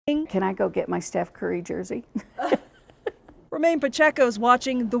Can I go get my Steph Curry jersey? Romaine Pacheco's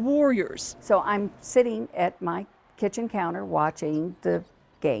watching the Warriors. So I'm sitting at my kitchen counter watching the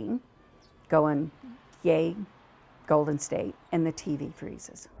game, going, yay, Golden State, and the TV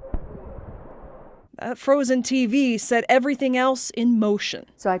freezes. That frozen TV set everything else in motion.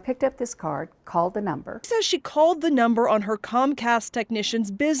 So I picked up this card, called the number. She says she called the number on her Comcast technician's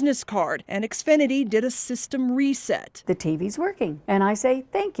business card, and Xfinity did a system reset. The TV's working. And I say,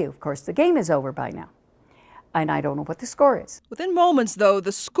 thank you. Of course, the game is over by now. And I don't know what the score is. Within moments, though,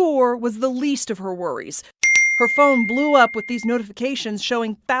 the score was the least of her worries. Her phone blew up with these notifications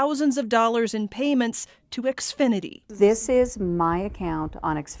showing thousands of dollars in payments to Xfinity. This is my account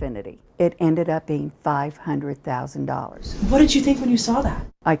on Xfinity. It ended up being $500,000. What did you think when you saw that?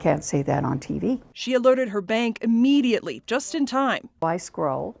 I can't say that on TV. She alerted her bank immediately, just in time. I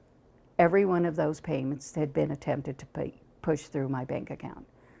scroll. Every one of those payments had been attempted to push through my bank account.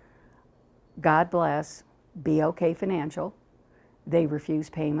 God bless BOK Financial. They refuse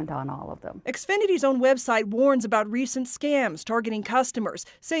payment on all of them. Xfinity's own website warns about recent scams targeting customers,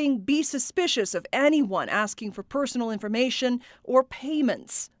 saying be suspicious of anyone asking for personal information or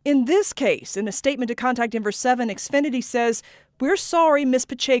payments. In this case, in a statement to Contact Info 7, Xfinity says, "We're sorry Ms.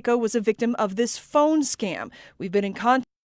 Pacheco was a victim of this phone scam. We've been in contact